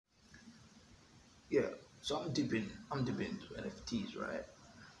So I'm deep into NFTs, right?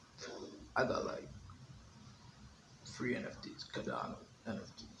 I got like free NFTs, Cardano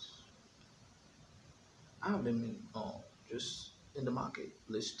NFTs. I have them in just in the market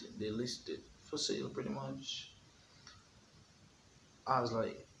listed. They listed for sale pretty much. I was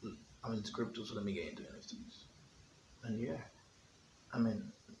like, I'm into crypto, so let me get into NFTs. And yeah, I mean,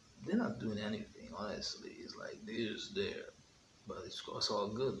 they're not doing anything, honestly. It's like they're just there. But it's all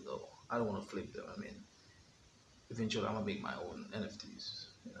good though. I don't want to flip them. I mean, eventually I'm gonna make my own NFTs.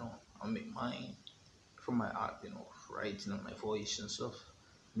 I'll make mine from my art, writing on my voice and stuff.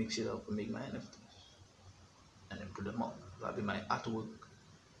 Mix it up and make my NFTs and then put them up. That'll be my artwork,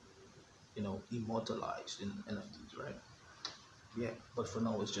 immortalized in NFTs, right? Yeah. But for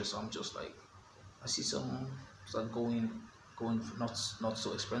now, it's just I'm just like I see some start going for not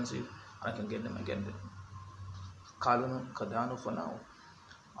so expensive. I can get them. I get them. Cardano for now.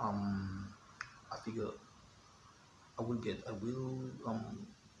 I figure I will get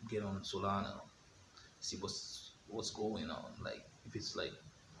on Solana, see what's going on. Like if it's like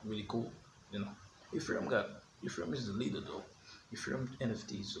really cool, you know. Ethereum is the leader though. Ethereum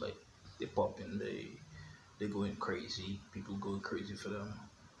NFTs like they popping, they going crazy. People going crazy for them.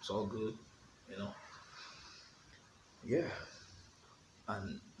 It's all good, you know. Yeah.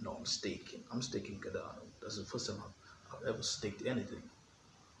 And no, I'm staking. I'm staking Cardano. That's the first time I've ever staked anything.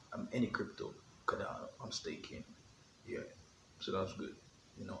 Any crypto Cardano. I'm staking. Yeah. So that's good.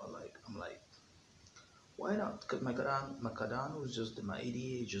 I'm like, why not? Because my Cardano is just my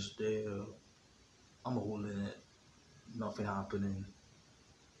ADA is just there. I'm holding it. Nothing happening.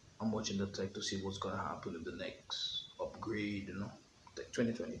 I'm watching the tech to see what's gonna happen in the next upgrade. Like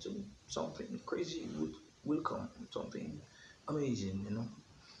 2022, something crazy will come. Something amazing.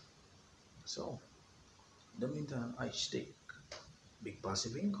 So in the meantime, I stake big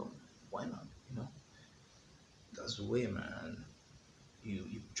passive income. Why not? That's the way, man.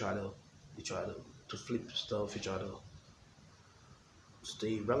 You try to flip stuff. You try to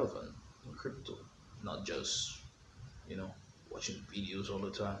stay relevant in crypto, not just you know watching videos all the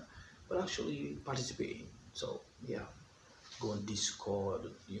time, but actually participating. So yeah, go on Discord.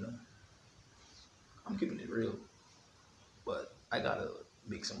 I'm keeping it real, but I gotta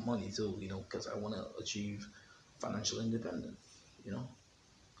make some money too. Because I wanna achieve financial independence. You know,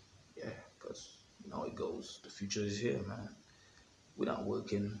 yeah, because how it goes. The future is here, man. We're not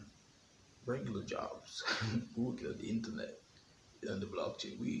working regular jobs. We're working on the internet and the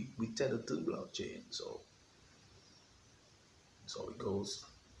blockchain. We tethered to the blockchain, so that's how it goes.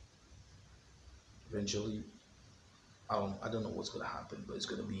 Eventually, I don't know what's gonna happen, but it's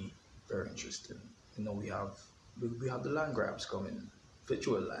gonna be very interesting. We have the land grabs coming,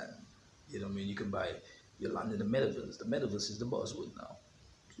 virtual land. What I mean, you can buy your land in the metaverse. The metaverse is the buzzword now.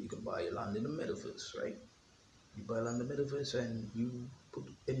 So you can buy your land in the metaverse, right? You buy land in the metaverse and you put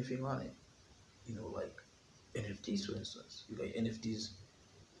anything on it. Like NFTs, for instance. You got NFTs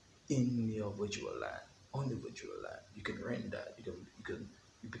in your virtual land, on the virtual land. You can rent that.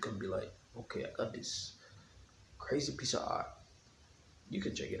 You can be like, okay, I got this crazy piece of art. You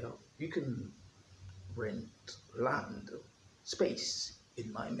can check it out. You can rent land, space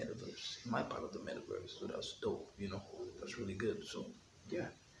in my metaverse, in my part of the metaverse. So that's dope. That's really good. So yeah,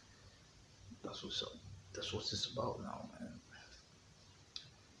 that's what's up. That's what it's about now, man.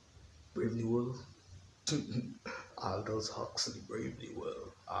 Brave New World. Aldous Huxley, Brave New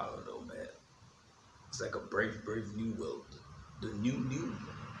World. I don't know, man. It's like a brave, brave new world. The new.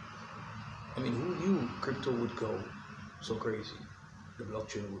 I mean, who knew crypto would go so crazy? The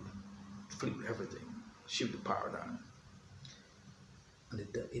blockchain would flip everything, shift the paradigm. And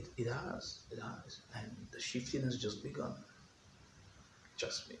it has. It has. And the shifting has just begun.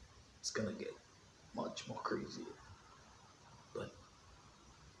 Trust me, it's gonna get much more crazy. But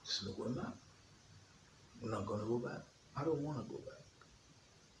there's no going back. We're not gonna go back. I don't wanna go back.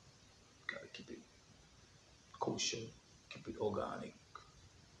 Gotta keep it kosher, keep it organic,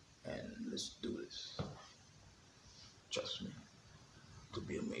 and let's do this.